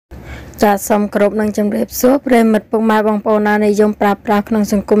ចាសូមគោរពនឹងជំរាបសួរប្រិយមិត្តពុកម៉ែបងប្អូននិយមប្រើប្រាស់ក្នុង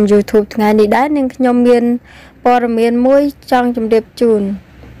សង្គម YouTube ថ្ងៃនេះដែរនាងខ្ញុំមានព័ត៌មានមួយចង់ជម្រាបជូន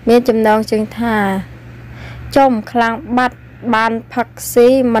មានចំណងជើងថាចំខ្លាំងបាត់បានផឹកស៊ី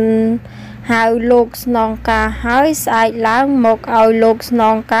មិនហៅលោកស្នងការហើយស្អែកឡើងមកឲ្យលោកស្ន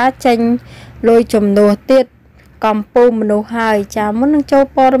ងការចេញលុយចំនួនទៀតកំពុងមនុស្សហើយចាមុននឹងចូល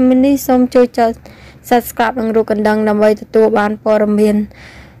ព័ត៌មាននេះសូមជួយចុច Subscribe និងរូបកណ្ដឹងដើម្បីទទួលបានព័ត៌មាន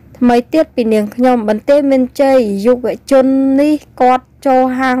ថ្មីទៀតពីនាងខ្ញុំបន្ទាយមានជ័យយុវជននេះគាត់ចូល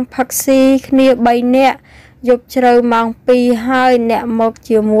ហាងផឹកស៊ីគ្នា3នាក់យប់ជ្រៅម៉ោង 2 ហើយអ្នកមក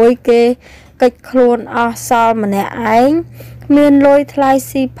ជាមួយគេកិច្ចខ្លួនអស់សល់ម្នាក់ឯងមានលុយថ្លៃ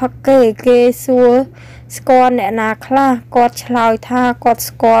ស៊ីផឹកគេសួរស្គាល់អ្នកណាខ្លះគាត់ឆ្លើយថាគាត់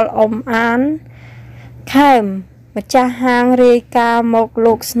ស្គាល់អ៊ំអានខេមម្ចាស់ហាងរាយការណ៍មក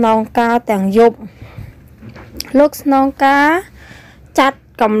លោកស្នងការទាំងយប់លោកស្នងការចាត់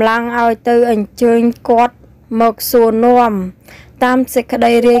កម្លាំងឲ្យទៅអញ្ជើញគាត់មកសួរនាំតាមសេចក្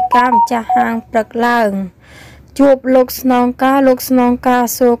តីរាយការណ៍ម្ចាស់ហាងព្រឹកឡើងជួបលោកស្នងការ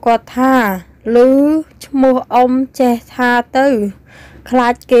សួរគាត់ថាឮឈ្មោះអ៊ំចេះថាទៅខ្លា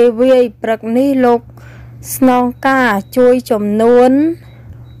ចគេវាយព្រឹកនេះលោកស្នងការជួយចំនួន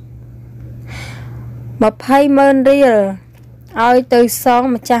 20,000 រៀលឲ្យទៅសង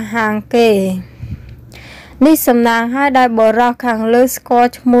ម្ចាស់ហាងគេនេះសំណាងឲ្យដែលបរិះខាងលើស្គាល់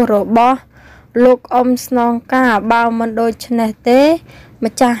ឈ្មោះរបស់លោកអ៊ំស្នងការបើមិនដូច្នេះទេ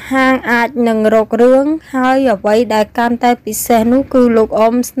ម្ចាស់ហាងអាចនឹងរករឿងហើយអ្វីដែលកាន់តែពិសេសនោះគឺលោក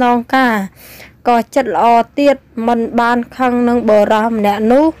អ៊ំស្នងការក៏ចិត្តល្អទៀតមិនបានខឹងនឹងបរិះម្នាក់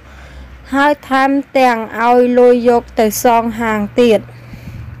នោះហើយថែមទាំងឲ្យលុយយកទៅសងហាងទៀត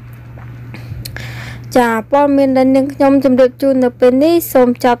ចាព័ត៌មានដែលនាងខ្ញុំជម្រាបជូននៅពេលនេះសូម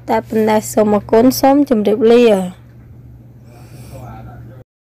ចាប់តែប៉ុណ្ណេះសូមអរគុណសូមជម្រាបលា